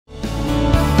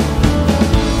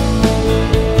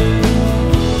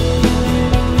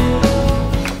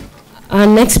Our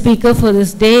next speaker for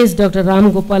this day is Dr.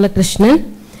 Ram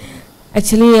Gopalakrishnan.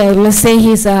 Actually, I must say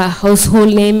he's a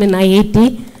household name in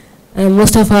IIT.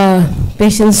 Most of our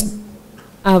patients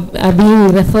are being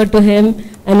referred to him,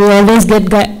 and we always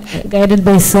get guided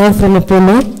by Sir from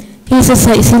Apollo. He's a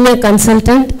senior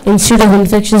consultant, Institute of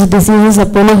Infectious Diseases,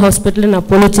 Apollo Hospital and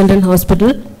Apollo Children's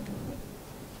Hospital.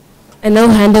 I now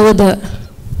hand over the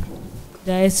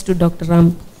dais to Dr.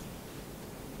 Ram.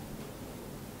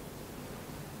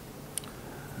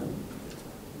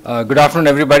 Good afternoon,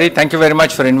 everybody. Thank you very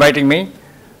much for inviting me.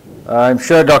 I'm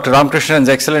sure Dr. Ramakrishnan's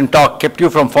excellent talk kept you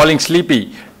from falling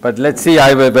sleepy, but let's see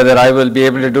whether I will be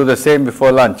able to do the same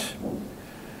before lunch.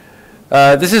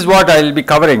 This is what I'll be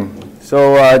covering.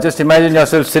 So just imagine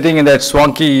yourself sitting in that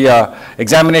swanky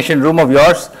examination room of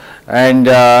yours, and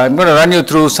I'm going to run you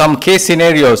through some case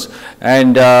scenarios,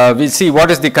 and we'll see what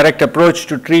is the correct approach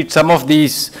to treat some of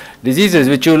these diseases,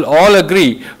 which you'll all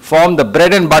agree form the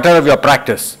bread and butter of your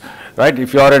practice. Right?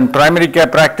 If you are in primary care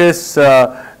practice,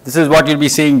 this is what you'll be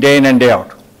seeing day in and day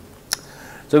out.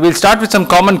 So we'll start with some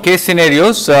common case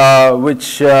scenarios,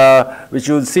 which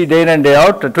you'll see day in and day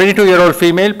out. A 22-year-old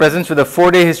female presents with a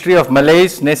 4-day history of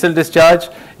malaise, nasal discharge,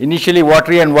 initially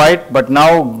watery and white, but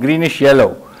now greenish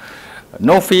yellow.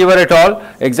 No fever at all.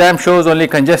 Exam shows only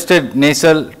congested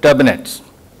nasal turbinates.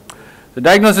 The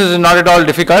diagnosis is not at all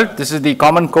difficult. This is the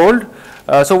common cold.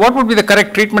 So what would be the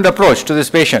correct treatment approach to this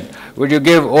patient? Would you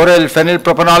give oral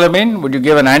phenylpropanolamine? Would you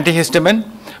give an antihistamine?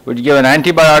 Would you give an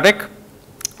antibiotic?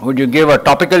 Would you give a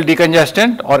topical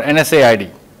decongestant or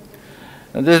NSAID?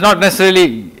 Now, there is not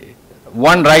necessarily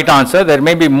one right answer. There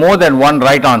may be more than one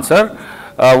right answer.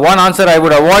 One answer I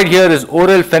would avoid here is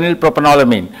oral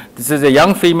phenylpropanolamine. This is a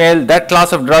young female. That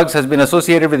class of drugs has been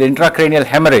associated with intracranial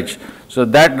hemorrhage. So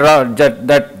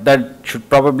that should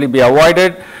probably be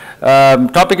avoided.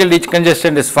 Topical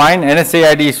decongestant is fine,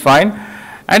 NSAID is fine.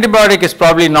 Antibiotic is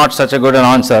probably not such a good an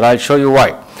answer. I'll show you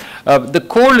why. The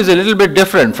cold is a little bit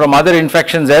different from other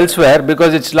infections elsewhere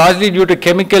because it's largely due to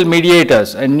chemical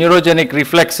mediators and neurogenic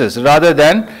reflexes rather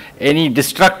than any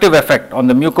destructive effect on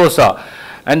the mucosa.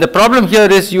 And the problem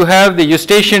here is you have the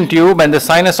eustachian tube and the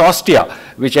sinus ostia,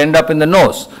 which end up in the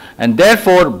nose. And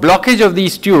therefore, blockage of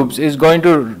these tubes is going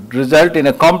to result in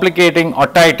a complicating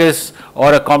otitis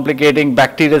or a complicating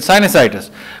bacterial sinusitis.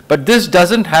 But this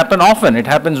doesn't happen often. It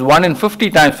happens 1 in 50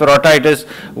 times for otitis,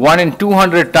 1 in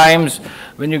 200 times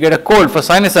when you get a cold for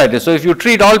sinusitis. So if you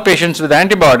treat all patients with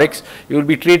antibiotics, you will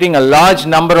be treating a large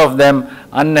number of them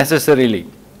unnecessarily.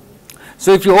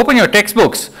 So if you open your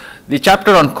textbooks, the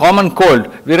chapter on common cold,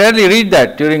 we rarely read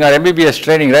that during our MBBS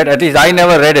training, right? At least I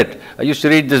never read it. I used to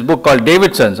read this book called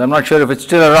Davidson's. I'm not sure if it's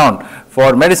still around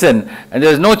for medicine. And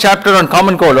there's no chapter on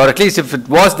common cold, or at least if it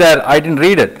was there, I didn't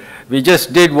read it. We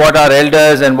just did what our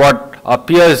elders and what our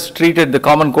peers treated the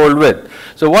common cold with.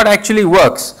 So what actually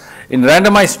works? In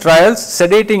randomized trials,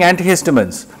 sedating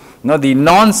antihistamines. Now the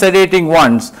non-sedating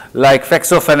ones like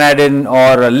fexofenadine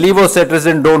or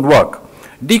levocetirizine don't work.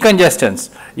 Decongestants,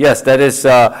 yes, that is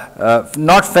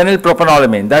not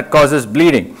phenylpropanolamine, that causes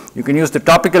bleeding. You can use the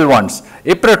topical ones.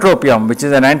 Ipratropium, which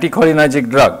is an anticholinergic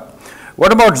drug.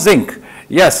 What about zinc?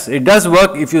 Yes, it does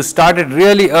work if you start it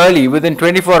really early, within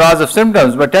 24 hours of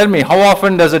symptoms. But tell me, how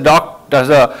often does a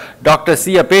doctor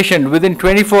see a patient within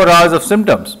 24 hours of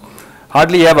symptoms?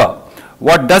 Hardly ever.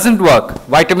 What doesn't work?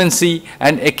 Vitamin C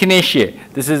and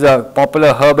echinacea. This is a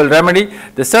popular herbal remedy.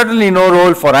 There's certainly no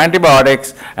role for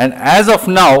antibiotics, and as of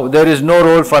now, there is no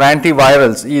role for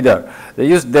antivirals either.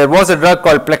 There was a drug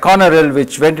called pleconazole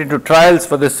which went into trials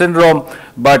for this syndrome,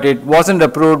 but it wasn't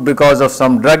approved because of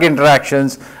some drug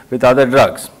interactions with other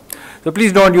drugs. So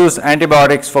please don't use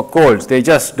antibiotics for colds. They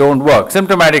just don't work.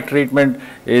 Symptomatic treatment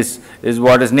is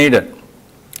what is needed.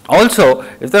 Also,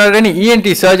 if there are any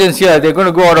ENT surgeons here, they're going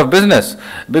to go out of business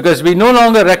because we no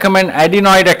longer recommend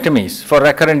adenoidectomies for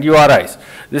recurrent URIs.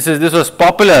 This was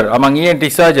popular among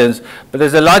ENT surgeons, but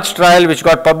there's a large trial which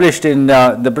got published in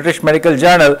the British Medical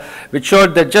Journal which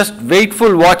showed that just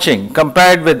wakeful watching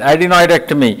compared with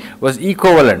adenoidectomy was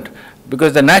equivalent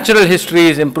because the natural history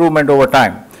is improvement over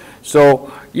time.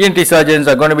 So ENT surgeons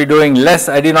are going to be doing less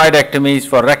adenoidectomies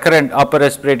for recurrent upper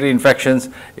respiratory infections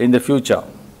in the future.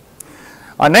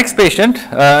 Our next patient,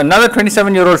 another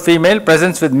 27-year-old female,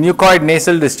 presents with mucoid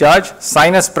nasal discharge,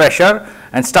 sinus pressure,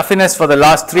 and stuffiness for the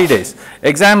last 3 days.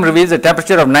 Exam reveals a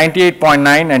temperature of 98.9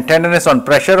 and tenderness on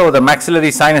pressure over the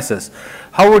maxillary sinuses.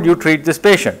 How would you treat this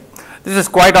patient? This is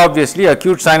quite obviously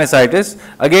acute sinusitis.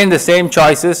 Again, the same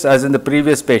choices as in the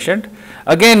previous patient.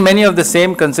 Again, many of the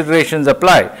same considerations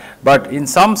apply, but in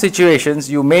some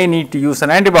situations, you may need to use an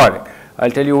antibiotic.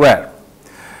 I'll tell you where.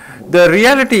 The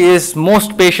reality is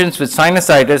most patients with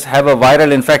sinusitis have a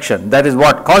viral infection. That is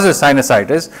what causes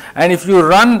sinusitis. And if you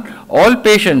run all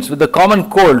patients with a common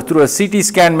cold through a CT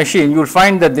scan machine, you will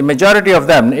find that the majority of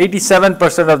them,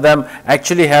 87% of them,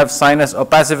 actually have sinus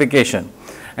opacification.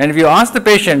 And if you ask the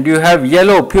patient, do you have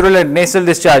yellow purulent nasal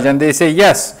discharge, and they say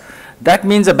yes, that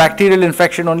means a bacterial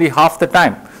infection only half the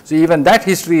time. So even that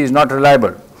history is not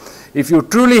reliable. If you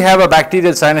truly have a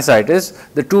bacterial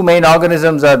sinusitis, the two main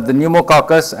organisms are the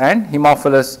pneumococcus and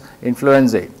Haemophilus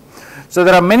influenzae. So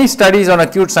there are many studies on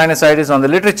acute sinusitis on the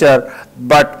literature,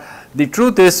 but the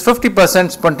truth is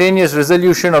 50% spontaneous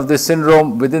resolution of this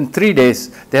syndrome within 3 days.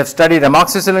 They have studied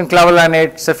amoxicillin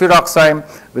clavulanate, cefuroxime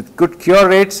with good cure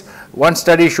rates. One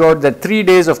study showed that 3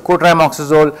 days of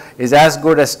cotrimoxazole is as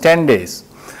good as 10 days.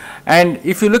 And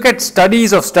if you look at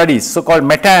studies of studies, so-called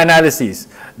meta-analyses,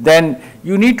 then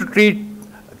you need to treat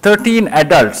 13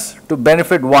 adults to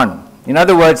benefit one. In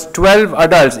other words, 12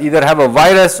 adults either have a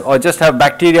virus or just have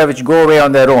bacteria which go away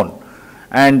on their own.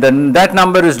 And then that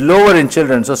number is lower in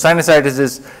children. So sinusitis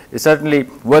is certainly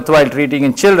worthwhile treating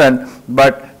in children,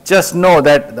 but just know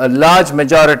that a large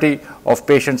majority of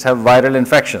patients have viral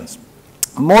infections.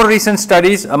 More recent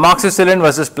studies, amoxicillin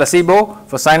versus placebo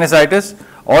for sinusitis,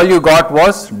 all you got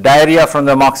was diarrhea from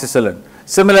the amoxicillin.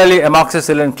 Similarly,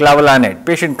 amoxicillin clavulanate.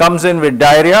 Patient comes in with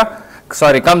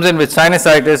comes in with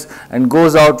sinusitis and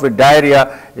goes out with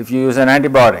diarrhea if you use an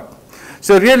antibiotic.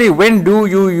 So really, when do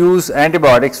you use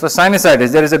antibiotics for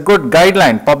sinusitis? There is a good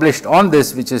guideline published on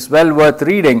this, which is well worth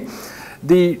reading.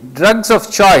 The drugs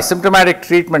of choice, symptomatic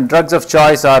treatment drugs of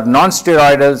choice are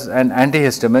non-steroidals and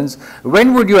antihistamines.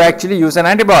 When would you actually use an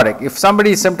antibiotic? If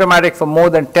somebody is symptomatic for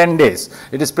more than 10 days,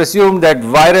 it is presumed that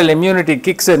viral immunity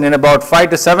kicks in about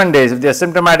 5 to 7 days. If they are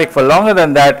symptomatic for longer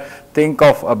than that, think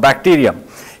of a bacterium.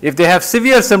 If they have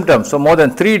severe symptoms for more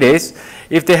than 3 days,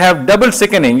 if they have double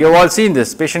sickening, you've all seen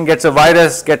this, patient gets a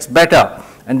virus, gets better,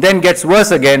 and then gets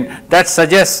worse again, that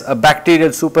suggests a bacterial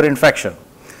superinfection.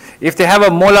 If they have a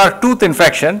molar tooth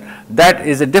infection, that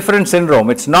is a different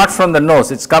syndrome. It's not from the nose,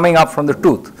 it's coming up from the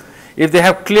tooth. If they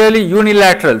have clearly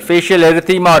unilateral facial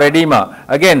erythema or edema,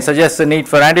 again suggests the need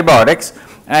for antibiotics.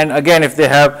 And again, if they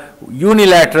have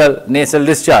unilateral nasal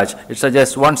discharge, it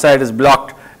suggests one side is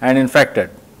blocked and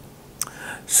infected.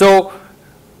 So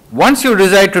once you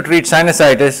decide to treat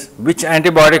sinusitis, which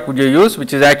antibiotic would you use?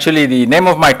 Which is actually the name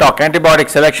of my talk, antibiotic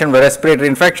selection for respiratory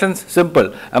infections.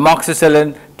 Simple,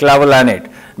 amoxicillin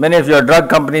clavulanate. Many of your drug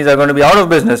companies are going to be out of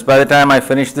business by the time I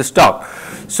finish this talk.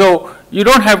 So you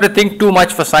don't have to think too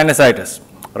much for sinusitis,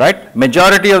 right?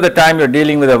 Majority of the time you're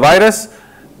dealing with a virus.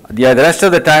 The rest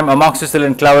of the time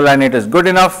amoxicillin clavulanate is good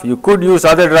enough. You could use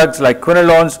other drugs like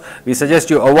quinolones. We suggest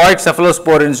you avoid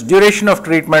cephalosporins. Duration of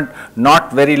treatment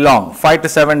not very long, 5 to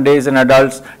 7 days in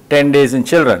adults, 10 days in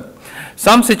children.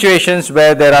 Some situations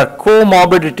where there are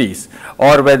comorbidities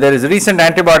or where there is recent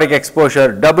antibiotic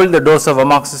exposure, double the dose of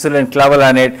amoxicillin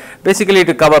clavulanate, basically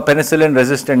to cover penicillin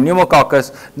resistant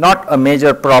pneumococcus, not a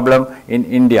major problem in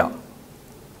India.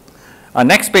 Our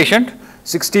next patient,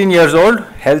 16 years old,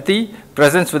 healthy,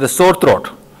 presents with a sore throat,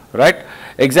 right?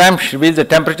 Exam reveals a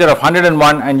temperature of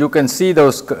 101 and you can see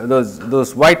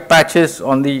those white patches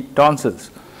on the tonsils.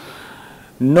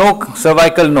 No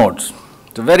cervical nodes.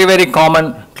 It's a very, very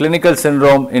common clinical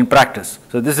syndrome in practice.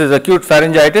 So this is acute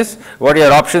pharyngitis. What are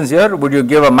your options here? Would you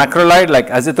give a macrolide like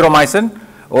azithromycin,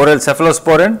 oral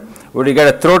cephalosporin? Would you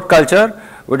get a throat culture?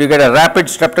 Would you get a rapid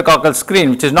streptococcal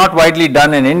screen, which is not widely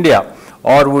done in India?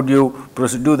 Or would you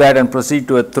do that and proceed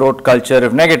to a throat culture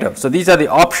if negative? So these are the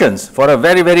options for a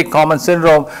very, very common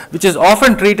syndrome, which is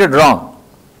often treated wrong.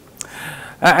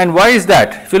 And why is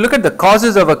that? If you look at the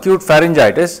causes of acute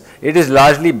pharyngitis, it is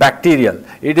largely bacterial.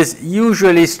 It is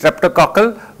usually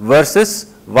streptococcal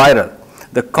versus viral.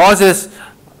 The causes,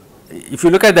 if you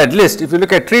look at that list, if you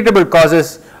look at treatable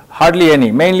causes, hardly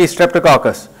any, mainly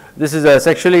streptococcus. This is a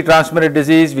sexually transmitted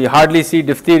disease. We hardly see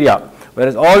diphtheria.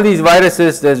 Whereas all these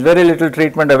viruses, there's very little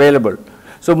treatment available.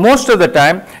 So most of the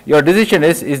time, your decision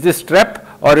is this strep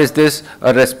or is this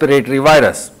a respiratory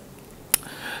virus?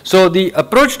 So the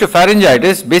approach to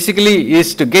pharyngitis basically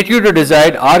is to get you to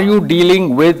decide, are you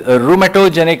dealing with a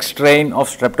rheumatogenic strain of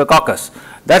streptococcus?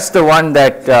 That's the one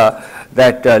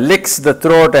that licks the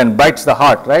throat and bites the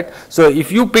heart, right? So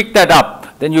if you pick that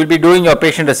up, then you'll be doing your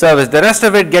patient a service. The rest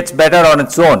of it gets better on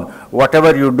its own,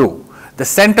 whatever you do. The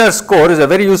center score is a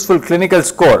very useful clinical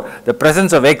score. The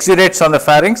presence of exudates on the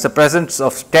pharynx, the presence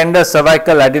of tender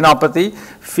cervical adenopathy,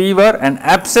 fever, and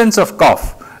absence of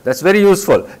cough. That's very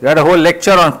useful. You had a whole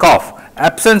lecture on cough.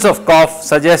 Absence of cough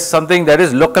suggests something that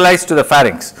is localized to the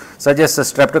pharynx, suggests a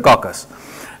streptococcus.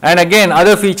 And again,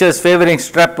 other features favoring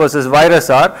strep versus virus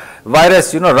are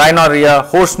virus, rhinorrhea,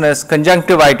 hoarseness,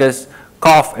 conjunctivitis,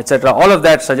 cough, etc. All of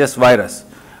that suggests virus.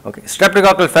 Okay.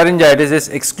 Streptococcal pharyngitis is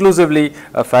exclusively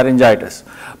a pharyngitis.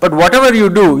 But whatever you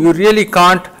do, you really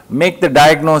can't make the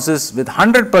diagnosis with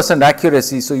 100%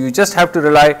 accuracy, so you just have to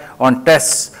rely on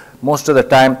tests most of the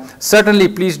time. Certainly,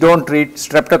 please don't treat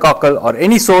streptococcal or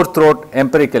any sore throat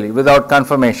empirically without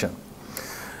confirmation.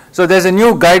 So there's a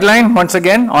new guideline once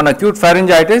again on acute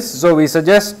pharyngitis. So we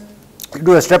suggest you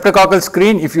do a streptococcal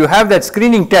screen. If you have that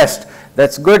screening test,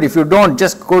 that's good. If you don't,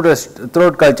 just go to a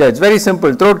throat culture. It's very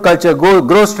simple. Throat culture, grow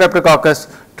streptococcus,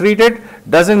 treat it.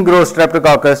 Doesn't grow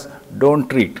streptococcus, don't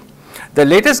treat. The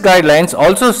latest guidelines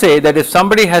also say that if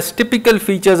somebody has typical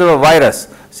features of a virus,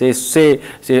 say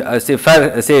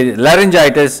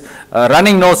laryngitis,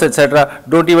 running nose, etc.,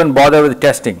 don't even bother with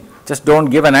testing. Just don't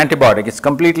give an antibiotic. It's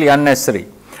completely unnecessary.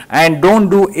 And don't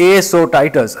do ASO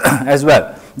titers as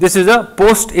well. This is a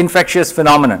post-infectious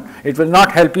phenomenon. It will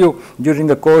not help you during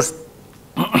the course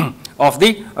of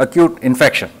the acute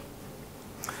infection.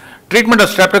 Treatment of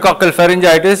streptococcal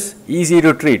pharyngitis, easy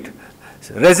to treat.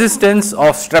 Resistance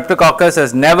of streptococcus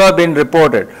has never been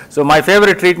reported. So my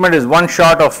favorite treatment is one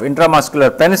shot of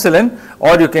intramuscular penicillin,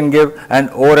 or you can give an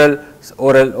oral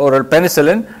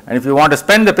penicillin, and if you want to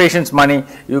spend the patient's money,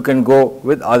 you can go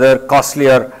with other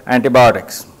costlier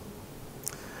antibiotics.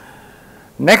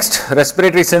 Next,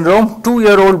 respiratory syndrome,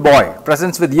 2-year-old boy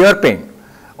presents with ear pain.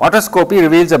 Otoscopy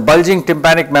reveals a bulging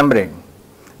tympanic membrane.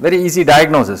 Very easy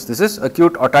diagnosis. This is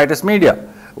acute otitis media.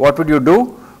 What would you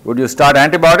do? Would you start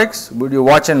antibiotics? Would you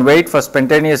watch and wait for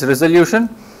spontaneous resolution?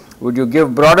 Would you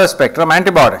give broader spectrum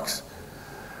antibiotics?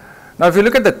 Now, if you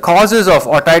look at the causes of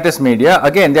otitis media,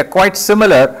 again, they are quite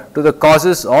similar to the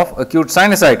causes of acute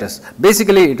sinusitis.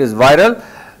 Basically, it is viral.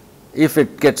 If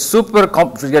it gets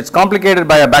complicated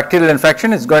by a bacterial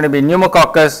infection, it's going to be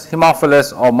pneumococcus,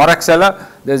 Haemophilus, or Moraxella.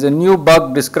 There's a new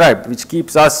bug described which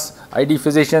keeps us ID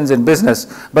physicians in business,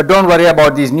 but don't worry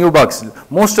about these new bugs.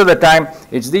 Most of the time,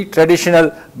 it's the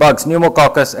traditional bugs,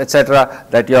 pneumococcus, etc.,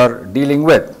 that you're dealing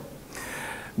with.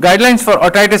 Guidelines for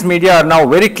otitis media are now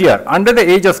very clear. Under the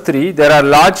age of 3, there are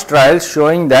large trials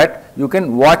showing that you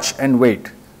can watch and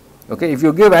wait. Okay, if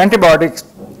you give antibiotics,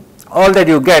 all that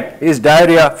you get is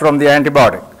diarrhea from the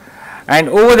antibiotic. And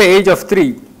over the age of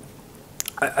 3,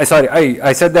 I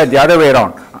said that the other way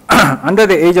around. Under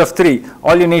the age of 3,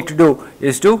 all you need to do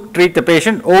is to treat the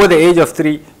patient. Over the age of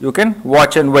 3, you can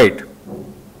watch and wait.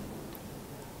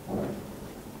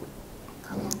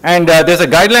 And there's a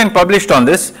guideline published on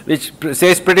this which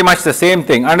says pretty much the same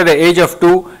thing. Under the age of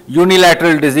 2,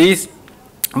 unilateral disease,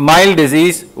 mild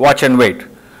disease, watch and wait.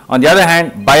 On the other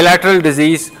hand, bilateral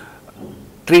disease,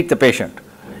 treat the patient.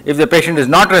 If the patient is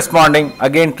not responding,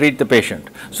 again treat the patient.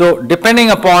 So depending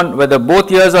upon whether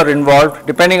both ears are involved,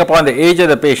 depending upon the age of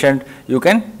the patient, you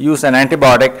can use an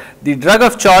antibiotic. The drug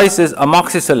of choice is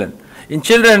amoxicillin. In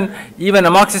children, even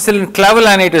amoxicillin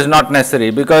clavulanate is not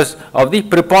necessary because of the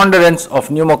preponderance of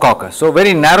pneumococcus. So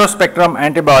very narrow spectrum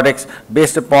antibiotics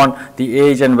based upon the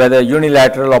age and whether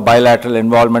unilateral or bilateral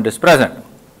involvement is present.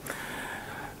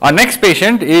 Our next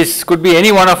patient could be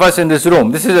any one of us in this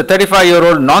room. This is a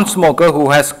 35-year-old non-smoker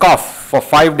who has cough for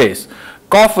 5 days.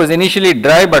 Cough was initially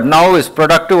dry but now is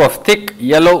productive of thick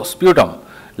yellow sputum.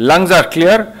 Lungs are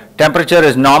clear, temperature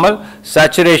is normal,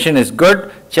 saturation is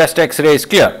good, chest X-ray is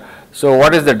clear. So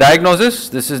what is the diagnosis?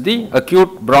 This is the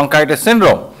acute bronchitis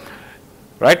syndrome.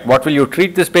 Right? What will you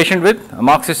treat this patient with?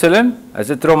 Amoxicillin,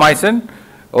 azithromycin,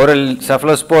 oral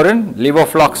cephalosporin,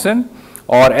 levofloxacin,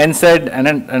 or NSAID and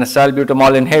a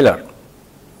salbutamol inhaler.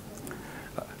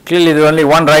 Clearly, there is only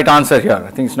one right answer here.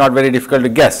 I think it's not very difficult to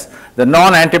guess. The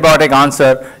non-antibiotic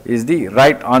answer is the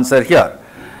right answer here.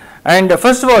 And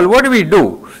first of all, what do we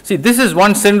do? See, this is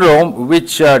one syndrome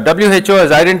which WHO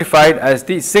has identified as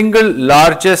the single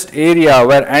largest area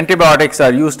where antibiotics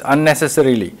are used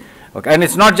unnecessarily. Okay. And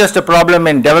it's not just a problem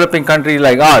in developing countries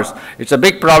like ours, it's a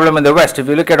big problem in the West. If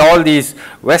you look at all these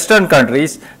Western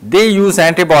countries, they use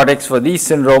antibiotics for these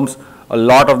syndromes a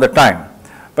lot of the time.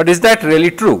 But is that really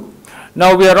true?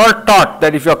 Now we are all taught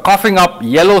that if you're coughing up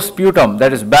yellow sputum,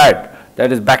 that is bad,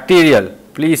 that is bacterial,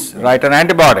 please write an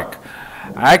antibiotic.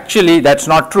 Actually, that's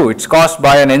not true. It's caused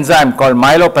by an enzyme called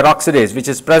myeloperoxidase, which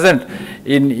is present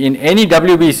in any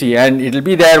WBC, and it will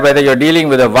be there whether you're dealing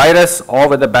with a virus or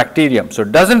with a bacterium. So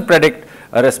it doesn't predict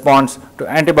a response to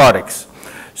antibiotics.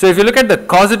 So if you look at the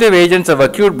causative agents of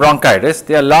acute bronchitis,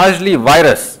 they are largely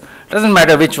virus. It doesn't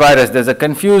matter which virus. There's a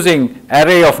confusing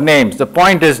array of names. The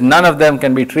point is none of them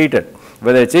can be treated,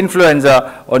 whether it's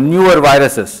influenza or newer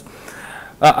viruses.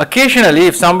 Occasionally,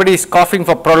 if somebody is coughing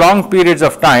for prolonged periods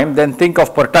of time, then think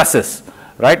of pertussis,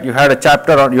 right? You had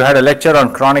a lecture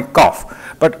on chronic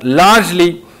cough. But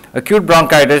largely, acute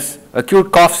bronchitis,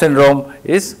 acute cough syndrome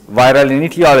is viral in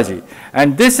etiology.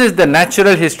 And this is the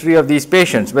natural history of these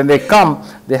patients. When they come,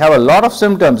 they have a lot of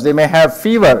symptoms. They may have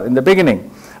fever in the beginning,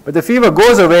 but the fever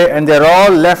goes away and they're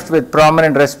all left with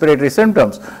prominent respiratory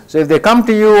symptoms. So if they come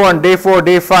to you on day 4,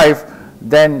 day 5,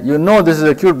 then you know this is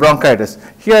acute bronchitis.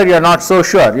 Here you're not so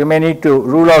sure. You may need to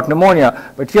rule out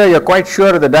pneumonia, but here you're quite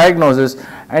sure of the diagnosis,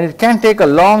 and it can take a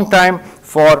long time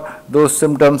for those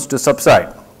symptoms to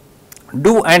subside.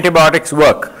 Do antibiotics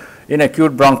work in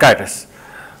acute bronchitis?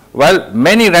 Well,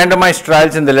 many randomized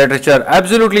trials in the literature,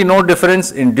 absolutely no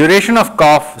difference in duration of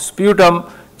cough,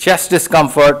 sputum, chest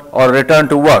discomfort, or return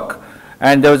to work.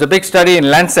 And there was a big study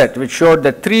in Lancet which showed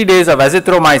that 3 days of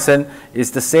azithromycin is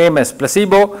the same as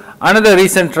placebo. Another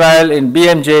recent trial in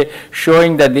BMJ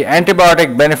showing that the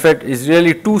antibiotic benefit is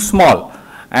really too small,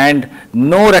 and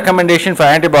no recommendation for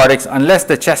antibiotics unless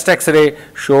the chest X-ray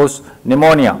shows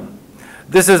pneumonia.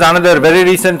 This is another very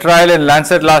recent trial in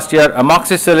Lancet last year,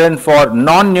 amoxicillin for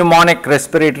non-pneumonic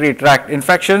respiratory tract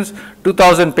infections,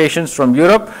 2,000 patients from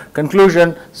Europe.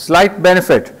 Conclusion, slight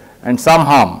benefit and some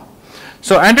harm.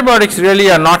 So antibiotics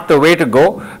really are not the way to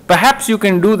go. Perhaps you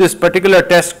can do this particular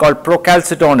test called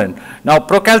procalcitonin. Now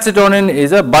procalcitonin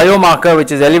is a biomarker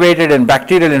which is elevated in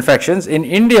bacterial infections. In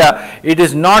India, it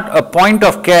is not a point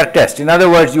of care test. In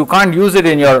other words, you can't use it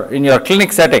in your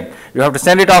clinic setting. You have to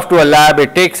send it off to a lab.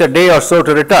 It takes a day or so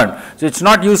to return. So it's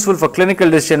not useful for clinical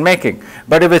decision making.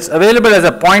 But if it's available as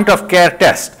a point of care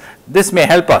test, this may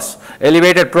help us.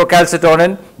 Elevated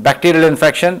procalcitonin, bacterial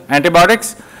infection,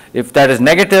 antibiotics. If that is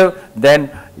negative,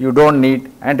 then you don't need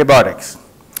antibiotics.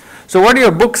 So what do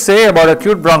your books say about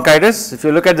acute bronchitis? If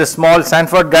you look at the small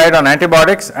Sanford guide on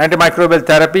antibiotics, antimicrobial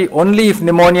therapy only if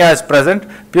pneumonia is present,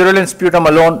 purulent sputum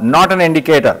alone not an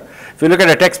indicator. If you look at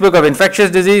a textbook of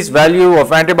infectious disease, value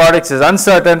of antibiotics is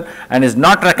uncertain and is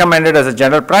not recommended as a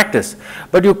general practice.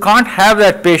 But you can't have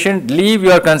that patient leave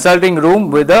your consulting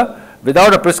room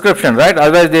without a prescription, right?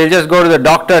 Otherwise they'll just go to the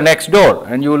doctor next door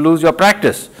and you will lose your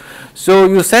practice. So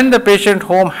you send the patient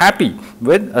home happy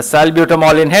with a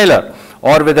salbutamol inhaler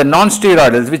or with a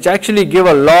non-steroidals, which actually give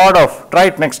a lot of, try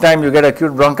it next time you get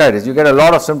acute bronchitis, you get a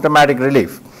lot of symptomatic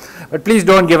relief. But please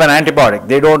don't give an antibiotic.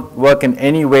 They don't work in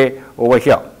any way over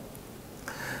here.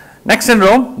 Next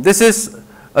syndrome, this is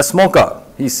a smoker.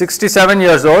 He's 67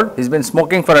 years old. Has been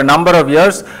smoking for a number of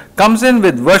years. Comes in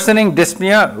with worsening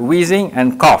dyspnea, wheezing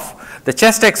and cough. The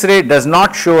chest X-ray does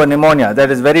not show a pneumonia.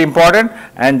 That is very important,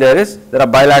 and there are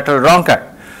bilateral bronchi.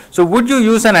 So would you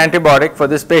use an antibiotic for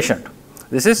this patient?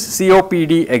 This is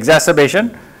COPD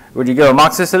exacerbation. Would you give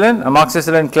amoxicillin,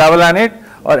 clavulanate,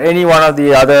 or any one of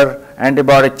the other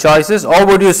antibiotic choices, or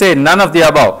would you say none of the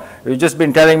above? You've just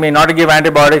been telling me not to give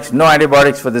antibiotics, no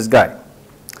antibiotics for this guy.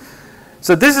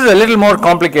 So this is a little more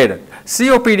complicated.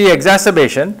 COPD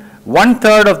exacerbation,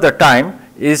 1/3 of the time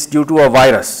is due to a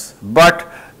virus, but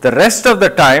the rest of the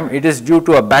time it is due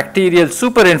to a bacterial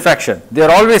superinfection. They are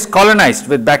always colonized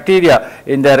with bacteria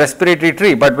in their respiratory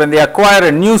tree, but when they acquire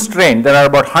a new strain, there are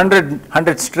about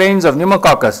 100 strains of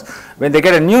pneumococcus. When they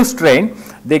get a new strain,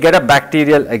 they get a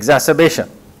bacterial exacerbation.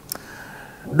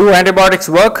 Do antibiotics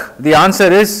work? The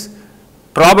answer is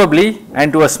probably,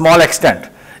 and to a small extent.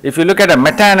 If you look at a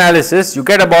meta-analysis, you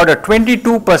get about a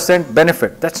 22%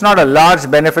 benefit. That's not a large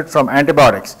benefit from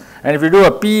antibiotics. And if you do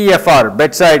a PEFR,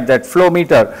 bedside, that flow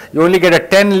meter, you only get a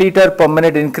 10 liter per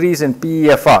minute increase in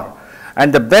PEFR.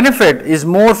 And the benefit is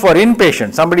more for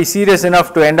inpatients, somebody serious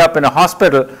enough to end up in a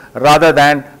hospital rather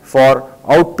than for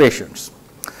outpatients.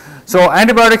 So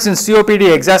antibiotics in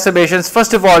COPD exacerbations,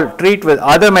 first of all, treat with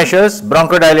other measures,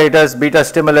 bronchodilators, beta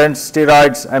stimulants,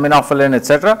 steroids, aminophylline,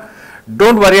 etc.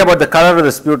 Don't worry about the color of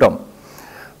the sputum.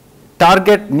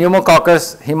 Target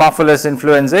pneumococcus haemophilus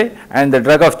influenzae, and the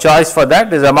drug of choice for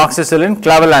that is amoxicillin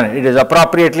clavulanate. It is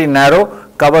appropriately narrow,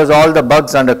 covers all the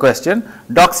bugs under question.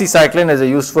 Doxycycline is a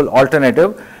useful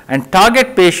alternative, and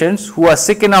target patients who are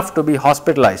sick enough to be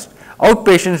hospitalized.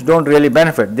 Outpatients don't really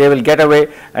benefit. They will get away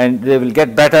and they will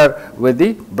get better with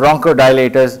the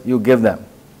bronchodilators you give them.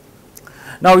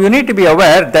 Now you need to be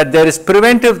aware that there is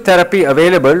preventive therapy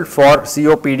available for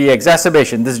COPD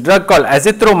exacerbation. This drug called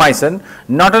azithromycin,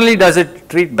 not only does it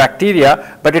treat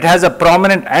bacteria, but it has a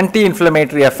prominent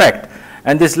anti-inflammatory effect.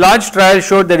 And this large trial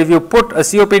showed that if you put a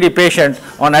COPD patient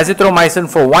on azithromycin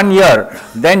for 1 year,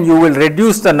 then you will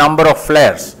reduce the number of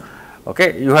flares.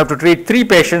 Okay, you have to treat 3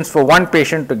 patients for 1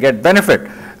 patient to get benefit.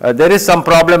 There is some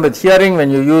problem with hearing when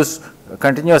you use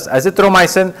continuous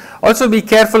azithromycin. Also be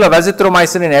careful of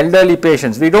azithromycin in elderly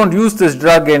patients. We don't use this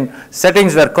drug in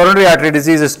settings where coronary artery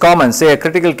disease is common, say a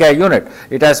critical care unit.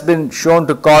 It has been shown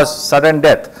to cause sudden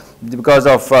death. because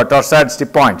of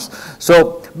torsades points.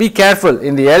 So be careful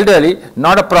in the elderly,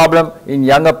 not a problem in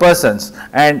younger persons,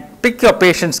 and pick your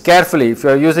patients carefully if you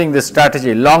are using this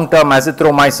strategy. Long-term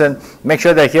azithromycin, make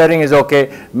sure their hearing is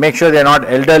okay, make sure they are not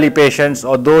elderly patients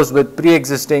or those with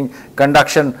pre-existing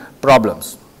conduction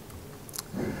problems.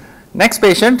 Next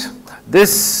patient,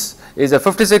 this is a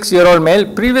 56-year-old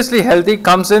male, previously healthy,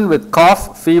 comes in with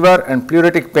cough, fever and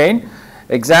pleuritic pain,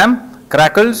 exam,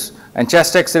 crackles and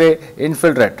chest x-ray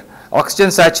infiltrate.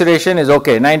 Oxygen saturation is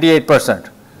okay, 98%.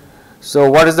 So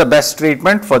what is the best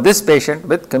treatment for this patient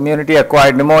with community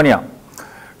acquired pneumonia?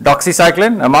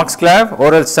 Doxycycline, amoxiclav,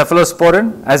 oral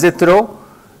cephalosporin, azithro,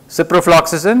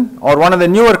 ciprofloxacin, or one of the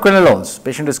newer quinolones.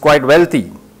 Patient is quite wealthy.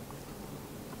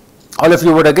 All of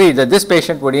you would agree that this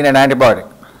patient would need an antibiotic.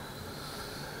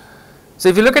 So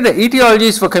if you look at the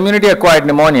etiologies for community acquired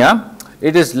pneumonia,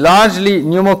 it is largely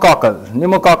pneumococcal.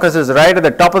 Pneumococcus is right at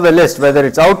the top of the list, whether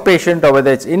it's outpatient or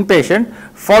whether it's inpatient,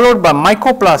 followed by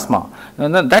mycoplasma.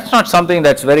 Now, that's not something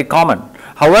that's very common.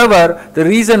 However, the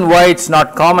reason why it's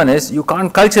not common is you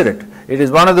can't culture it. It is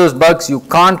one of those bugs you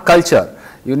can't culture.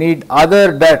 You need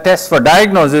other tests for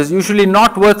diagnosis, usually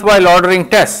not worthwhile ordering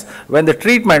tests when the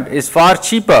treatment is far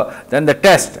cheaper than the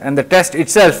test, and the test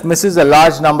itself misses a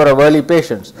large number of early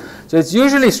patients. So it's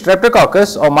usually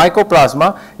streptococcus or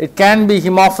mycoplasma. It can be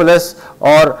Haemophilus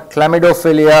or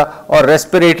chlamydophilia or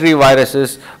respiratory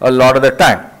viruses a lot of the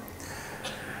time.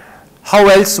 How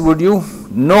else would you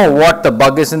know what the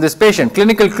bug is in this patient?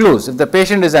 Clinical clues. If the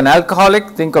patient is an alcoholic,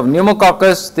 think of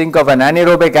pneumococcus, think of an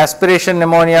anaerobic aspiration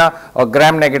pneumonia or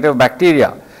gram-negative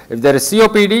bacteria. If there is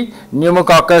COPD,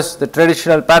 pneumococcus, the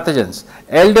traditional pathogens.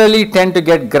 Elderly tend to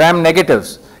get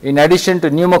gram-negatives in addition to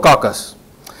pneumococcus.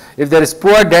 If there is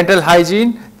poor dental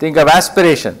hygiene, think of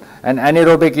aspiration and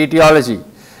anaerobic etiology.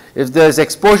 If there is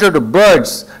exposure to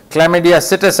birds, chlamydia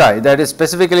psittaci, that is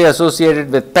specifically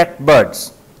associated with pet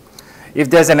birds. If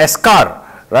there's an eschar,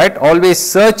 right, always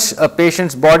search a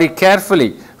patient's body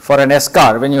carefully for an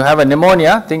eschar. When you have a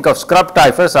pneumonia, think of scrub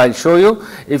typhus, I'll show you.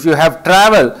 If you have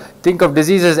travel, think of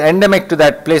diseases endemic to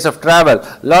that place of travel.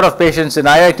 A lot of patients in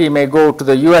IIT may go to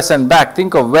the US and back.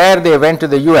 Think of where they went to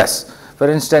the US. For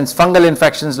instance, fungal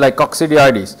infections like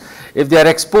coccidioides. If they are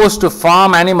exposed to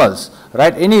farm animals,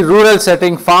 right, any rural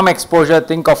setting, farm exposure,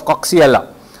 think of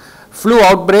Coxiella. Flu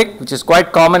outbreak, which is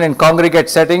quite common in congregate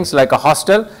settings like a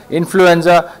hostel.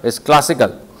 Influenza is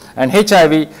classical. And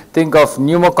HIV, think of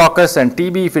pneumococcus and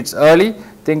TB if it's early.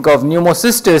 Think of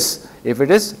pneumocystis if it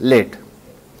is late.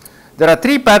 There are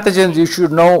three pathogens you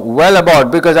should know well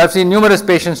about, because I've seen numerous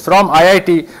patients from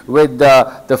IIT with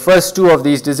the first two of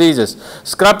these diseases.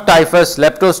 Scrub typhus,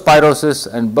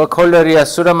 leptospirosis and Burkholderia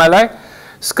pseudomyeli.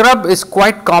 Scrub is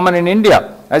quite common in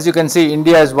India. As you can see,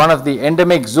 India is one of the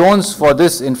endemic zones for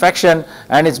this infection,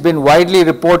 and it's been widely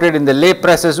reported in the lay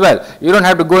press as well. You don't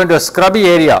have to go into a scrubby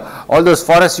area. All those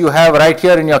forests you have right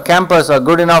here in your campus are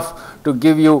good enough to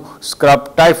give you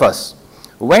scrub typhus.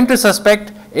 When to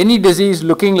suspect any disease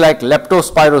looking like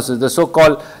leptospirosis, the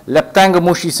so-called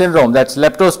Leptangamushi syndrome, that's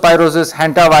leptospirosis,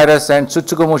 hantavirus and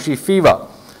Tsutsugamushi fever.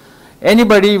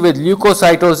 Anybody with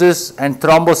leukocytosis and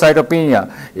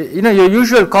thrombocytopenia. You know, your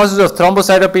usual causes of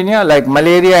thrombocytopenia like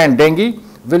malaria and dengue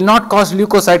will not cause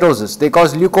leukocytosis, they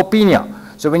cause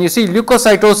leukopenia. So when you see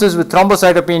leukocytosis with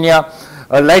thrombocytopenia,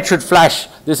 a light should flash.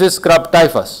 This is scrub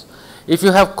typhus. If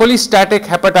you have cholestatic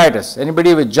hepatitis,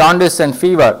 anybody with jaundice and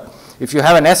fever, if you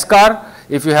have an eschar,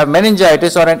 if you have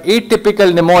meningitis or an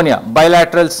atypical pneumonia,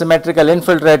 bilateral symmetrical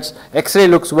infiltrates, X-ray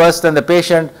looks worse than the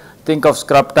patient, think of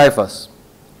scrub typhus.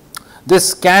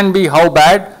 This can be how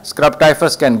bad scrub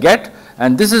typhus can get,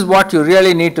 and this is what you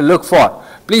really need to look for.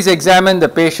 Please examine the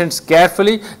patients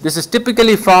carefully. This is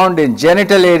typically found in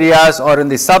genital areas or in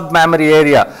the submammary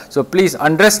area. So please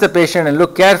undress the patient and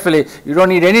look carefully. You don't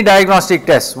need any diagnostic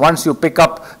tests once you pick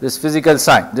up this physical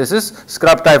sign. This is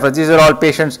scrub typhus. These are all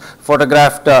patients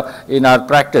photographed in our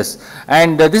practice.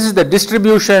 And this is the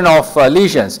distribution of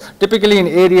lesions, typically in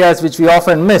areas which we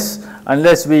often miss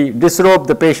unless we disrobe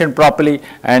the patient properly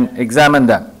and examine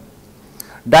them.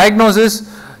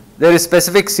 Diagnosis. There is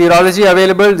specific serology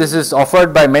available. This is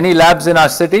offered by many labs in our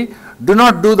city. Do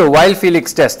not do the wild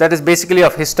Felix test. That is basically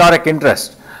of historic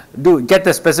interest. Do get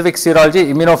the specific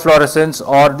serology, immunofluorescence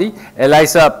or the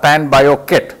ELISA PanBio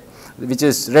kit, which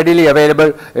is readily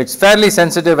available. It's fairly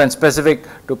sensitive and specific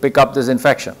to pick up this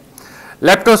infection.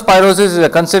 Leptospirosis is a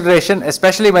consideration,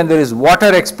 especially when there is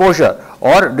water exposure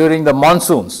or during the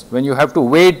monsoons, when you have to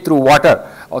wade through water,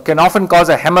 or can often cause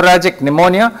a hemorrhagic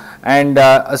pneumonia and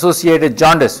associated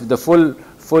jaundice with the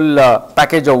full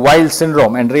package of Weil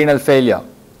syndrome and renal failure.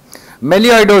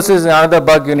 Melioidosis is another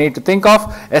bug you need to think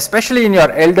of, especially in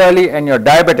your elderly and your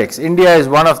diabetics. India is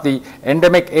one of the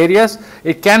endemic areas.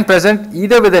 It can present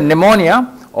either with a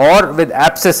pneumonia or with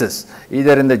abscesses,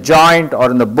 either in the joint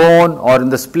or in the bone or in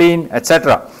the spleen,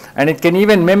 etc. And it can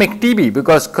even mimic TB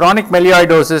because chronic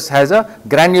melioidosis has a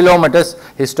granulomatous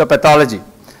histopathology.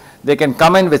 They can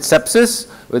come in with sepsis,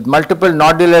 with multiple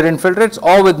nodular infiltrates,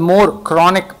 or with more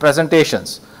chronic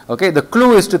presentations. Okay, the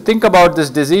clue is to think about this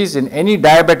disease in any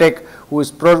diabetic who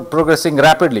is progressing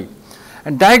rapidly.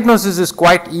 And diagnosis is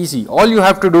quite easy. All you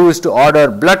have to do is to order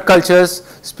blood cultures,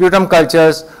 sputum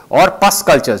cultures, or pus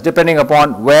cultures, depending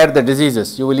upon where the disease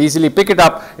is. You will easily pick it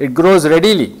up. It grows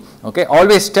readily. Okay,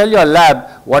 always tell your lab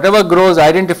whatever grows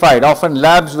identified. Often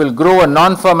labs will grow a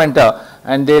non-fermenter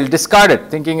and they'll discard it,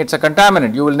 thinking it's a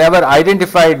contaminant. You will never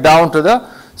identify it down to the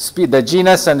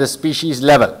genus and the species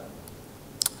level.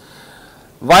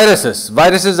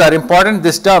 Viruses are important.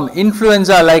 This term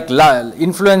influenza-like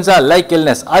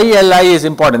illness, ILI, is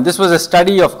important. This was a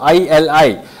study of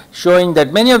ILI showing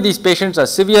that many of these patients are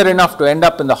severe enough to end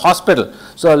up in the hospital.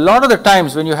 So a lot of the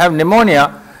times when you have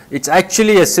pneumonia, it's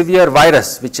actually a severe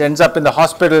virus which ends up in the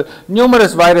hospital.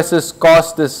 Numerous viruses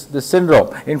cause this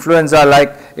syndrome,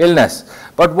 influenza-like illness.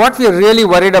 But what we are really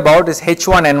worried about is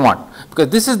H1N1, because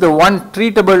this is the one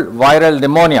treatable viral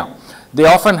pneumonia. They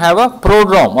often have a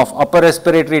prodrome of upper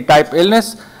respiratory type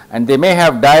illness, and they may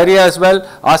have diarrhea as well.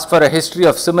 Ask for a history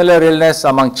of similar illness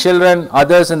among children,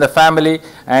 others in the family,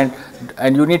 and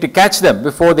you need to catch them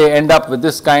before they end up with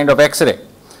this kind of X-ray.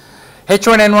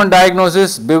 H1N1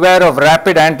 diagnosis, beware of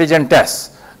rapid antigen tests.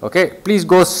 Okay, please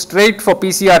go straight for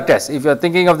PCR tests. If you are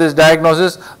thinking of this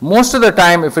diagnosis, most of the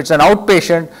time if it's an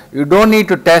outpatient, you don't need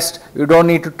to test, you don't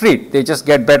need to treat. They just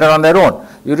get better on their own.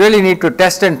 You really need to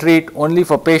test and treat only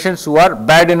for patients who are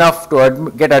bad enough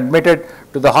to get admitted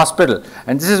to the hospital.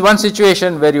 And this is one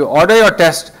situation where you order your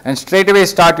test and straight away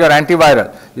start your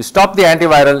antiviral. You stop the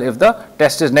antiviral if the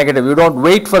test is negative. You don't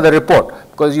wait for the report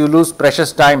because you lose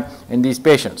precious time in these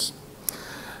patients.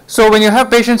 So when you have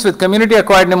patients with community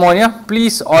acquired pneumonia,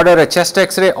 please order a chest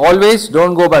X-ray. Always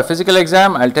don't go by physical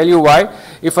exam. I'll tell you why.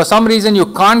 If for some reason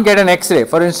you can't get an X-ray,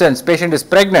 for instance, patient is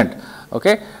pregnant,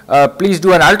 okay, please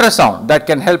do an ultrasound that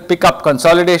can help pick up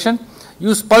consolidation.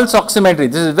 Use pulse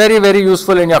oximetry. This is very, very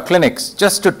useful in your clinics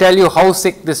just to tell you how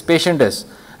sick this patient is.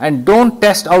 And don't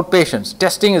test outpatients.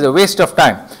 Testing is a waste of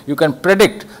time. You can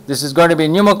predict this is going to be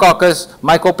pneumococcus,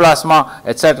 mycoplasma,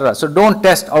 etc. So don't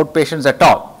test outpatients at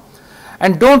all.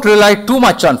 And don't rely too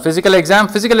much on physical exam.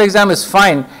 Physical exam is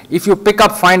fine if you pick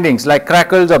up findings like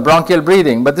crackles or bronchial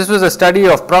breathing. But this was a study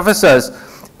of professors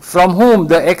from whom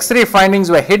the X-ray findings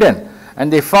were hidden.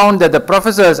 And they found that the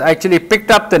professors actually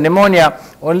picked up the pneumonia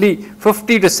only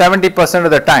 50 to 70% of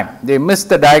the time. They missed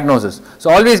the diagnosis. So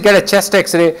always get a chest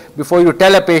X-ray before you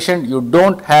tell a patient you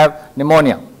don't have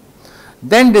pneumonia.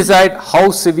 Then decide how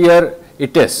severe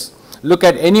it is. Look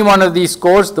at any one of these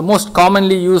scores. The most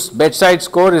commonly used bedside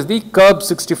score is the Curb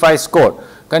 65 score.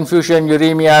 Confusion,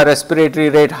 uremia, respiratory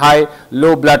rate high,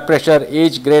 low blood pressure,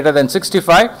 age greater than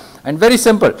 65. And very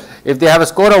simple. If they have a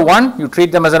score of 1, you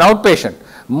treat them as an outpatient.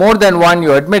 More than 1,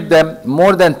 you admit them.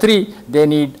 More than 3, they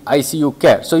need ICU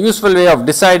care. So useful way of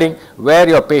deciding where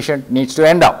your patient needs to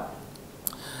end up.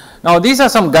 Now these are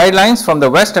some guidelines from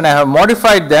the West, and I have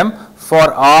modified them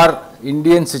for our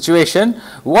Indian situation.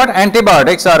 What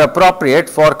antibiotics are appropriate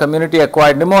for community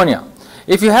acquired pneumonia?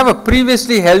 If you have a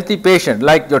previously healthy patient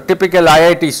like your typical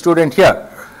IIT student here,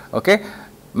 okay,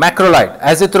 macrolide,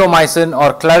 azithromycin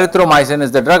or clarithromycin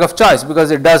is the drug of choice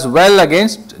because it does well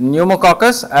against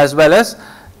pneumococcus as well as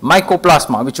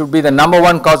mycoplasma, which would be the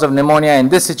 #1 cause of pneumonia in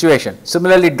this situation.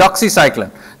 Similarly,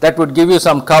 doxycycline, that would give you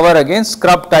some cover against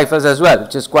scrub typhus as well,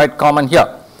 which is quite common here.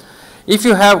 If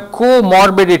you have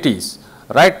comorbidities,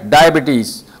 right,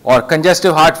 diabetes or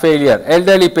congestive heart failure,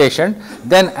 elderly patient,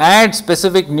 then add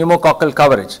specific pneumococcal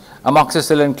coverage.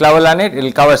 Amoxicillin clavulanate, it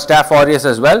will cover Staph aureus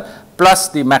as well, plus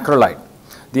the macrolide.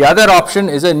 The other option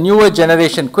is a newer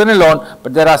generation quinolone,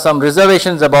 but there are some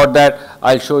reservations about that.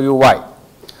 I'll show you why.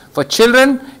 For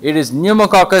children, it is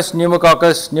pneumococcus,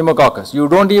 pneumococcus, pneumococcus. You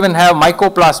don't even have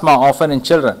mycoplasma often in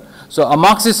children. So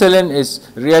amoxicillin is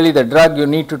really the drug you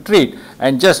need to treat,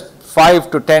 and just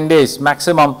 5 to 10 days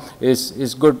maximum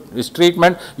is good, is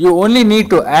treatment. You only need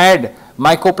to add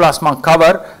mycoplasma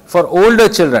cover for older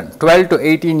children, 12 to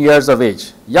 18 years of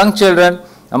age. Young children,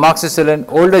 amoxicillin,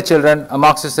 older children,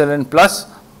 amoxicillin plus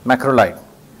macrolide.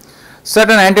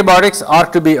 Certain antibiotics are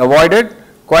to be avoided.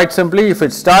 Quite simply, if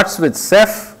it starts with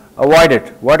Ceph, avoid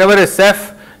it. Whatever is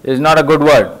Ceph is not a good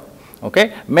word.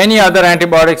 Okay? Many other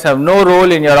antibiotics have no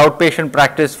role in your outpatient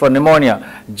practice for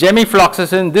pneumonia.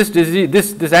 Gemifloxacin, this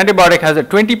antibiotic has a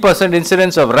 20%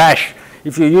 incidence of rash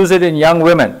if you use it in young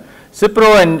women.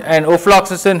 Cipro and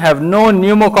ofloxacin have no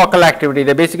pneumococcal activity.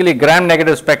 They're basically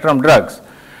gram-negative spectrum drugs.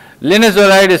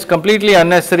 Linezolide is completely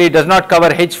unnecessary, does not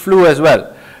cover H flu as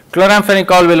well.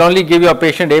 Chloramphenicol will only give your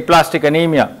patient aplastic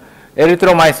anemia,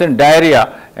 erythromycin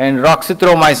diarrhea, and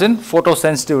roxithromycin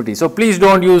photosensitivity. So please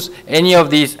don't use any of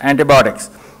these antibiotics.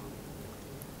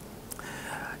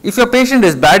 If your patient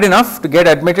is bad enough to get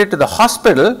admitted to the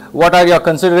hospital, what are your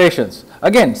considerations?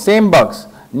 Again, same bugs,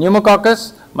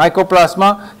 pneumococcus,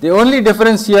 mycoplasma. The only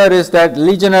difference here is that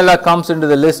Legionella comes into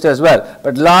the list as well,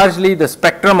 but largely the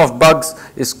spectrum of bugs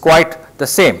is quite the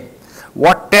same.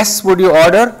 What tests would you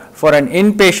order for an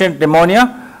inpatient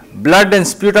pneumonia? Blood and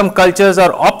sputum cultures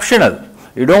are optional.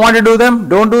 You don't want to do them,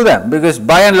 don't do them, because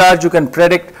by and large you can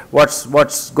predict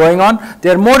what's going on. They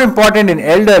are more important in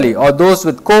elderly or those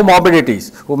with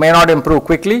comorbidities who may not improve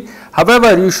quickly.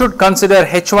 However, you should consider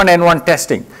H1N1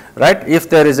 testing, right, if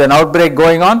there is an outbreak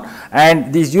going on,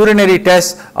 and these urinary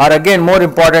tests are again more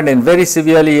important in very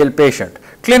severely ill patient.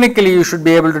 Clinically, you should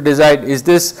be able to decide, is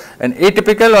this an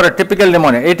atypical or a typical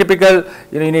pneumonia? Atypical,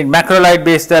 you need macrolide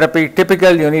based therapy.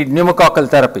 Typical, you need pneumococcal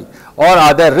therapy. Or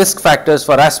are there risk factors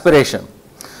for aspiration?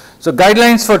 So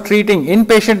guidelines for treating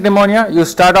inpatient pneumonia, you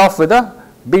start off with a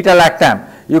beta-lactam.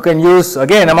 You can use,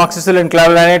 again, amoxicillin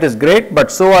clavulanate is great,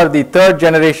 but so are the third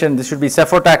generation. This should be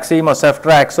cefotaxime or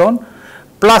ceftriaxone,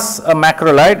 plus a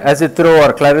macrolide, azithro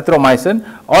or clarithromycin.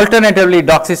 Alternatively,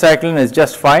 doxycycline is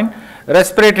just fine.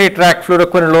 Respiratory tract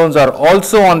fluoroquinolones are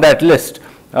also on that list,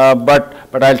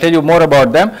 but I'll tell you more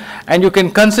about them. And you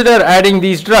can consider adding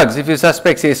these drugs if you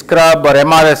suspect, say, scrub or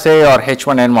MRSA or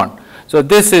H1N1. So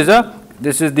this is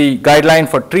the guideline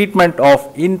for treatment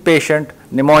of inpatient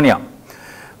pneumonia.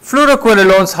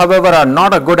 Fluoroquinolones, however, are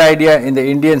not a good idea in the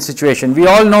Indian situation. We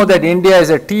all know that India is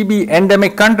a TB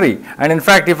endemic country, and in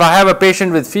fact, if I have a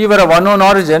patient with fever of unknown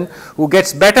origin who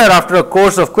gets better after a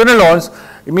course of quinolones,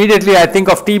 immediately I think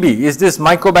of TB. Is this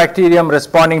mycobacterium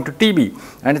responding to TB?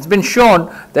 And it's been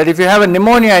shown that if you have a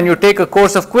pneumonia and you take a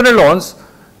course of quinolones,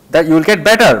 that you will get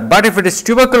better. But if it is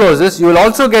tuberculosis, you will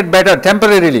also get better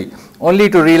temporarily, only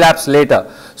to relapse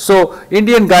later. So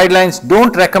Indian guidelines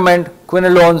don't recommend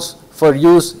quinolones for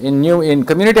use in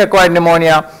community-acquired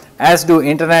pneumonia, as do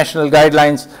international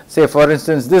guidelines. Say, for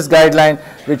instance, this guideline,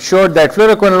 which showed that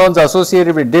fluoroquinolones are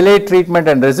associated with delayed treatment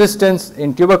and resistance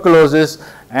in tuberculosis,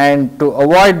 and to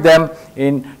avoid them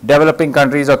in developing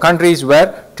countries or countries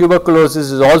where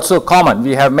tuberculosis is also common.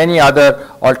 We have many other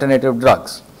alternative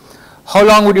drugs. How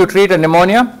long would you treat a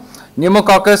pneumonia?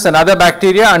 Pneumococcus and other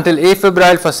bacteria until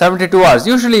afebrile for 72 hours.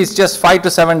 Usually it's just 5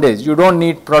 to 7 days. You don't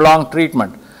need prolonged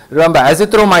treatment. Remember,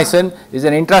 azithromycin is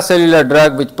an intracellular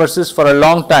drug which persists for a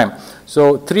long time.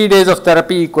 So 3 days of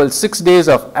therapy equals 6 days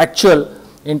of actual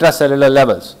intracellular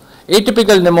levels.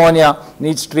 Atypical pneumonia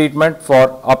needs treatment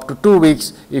for up to 2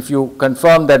 weeks if you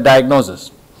confirm that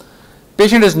diagnosis.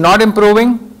 Patient is not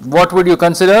improving. What would you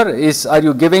consider? Are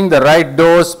you giving the right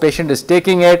dose? Patient is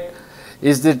taking it.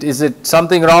 Is it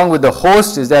something wrong with the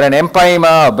host? Is there an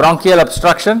empyema, a bronchial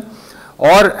obstruction?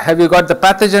 Or have you got the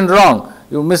pathogen wrong?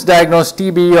 You misdiagnosed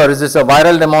TB, or is this a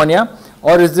viral pneumonia?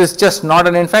 Or is this just not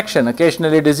an infection?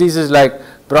 Occasionally diseases like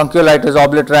bronchiolitis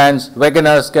obliterans,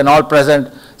 Wegener's can all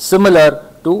present similar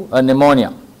to a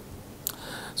pneumonia.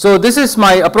 So this is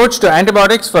my approach to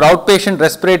antibiotics for outpatient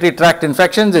respiratory tract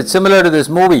infections. It's similar to this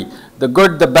movie, The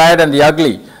Good, the Bad and the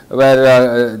Ugly,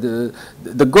 where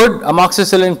the good,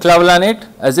 amoxicillin clavulanate,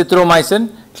 azithromycin,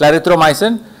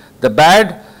 clarithromycin. The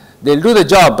bad, they'll do the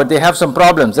job, but they have some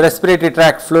problems. Respiratory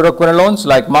tract fluoroquinolones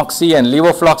like moxi and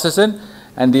levofloxacin,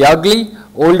 and the ugly,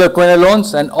 older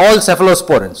quinolones, and all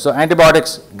cephalosporins. So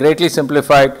antibiotics greatly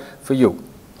simplified for you.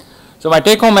 So my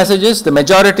take-home message is the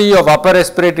majority of upper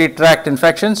respiratory tract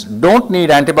infections don't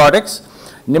need antibiotics.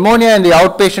 Pneumonia in the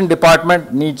outpatient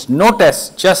department needs no tests,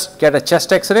 just get a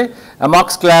chest x-ray.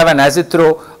 Amoxiclav and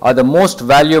azithro are the most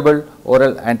valuable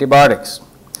oral antibiotics.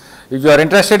 If you are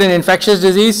interested in infectious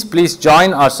disease, please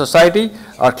join our society,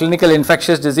 our Clinical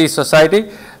Infectious Disease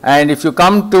Society. And if you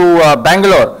come to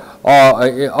Bangalore,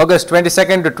 August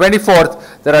 22nd to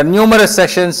 24th, there are numerous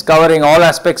sessions covering all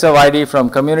aspects of ID, from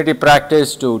community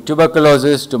practice to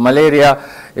tuberculosis to malaria,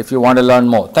 if you want to learn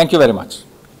more. Thank you very much.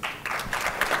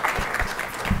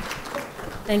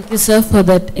 Thank you, sir, for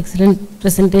that excellent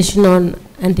presentation on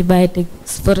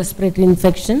antibiotics for respiratory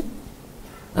infection.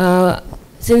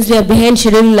 Since we are behind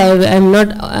schedule,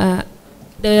 there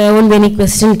won't be any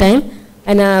question time,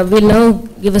 and we'll now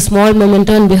give a small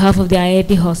memento on behalf of the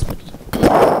IIT hospital.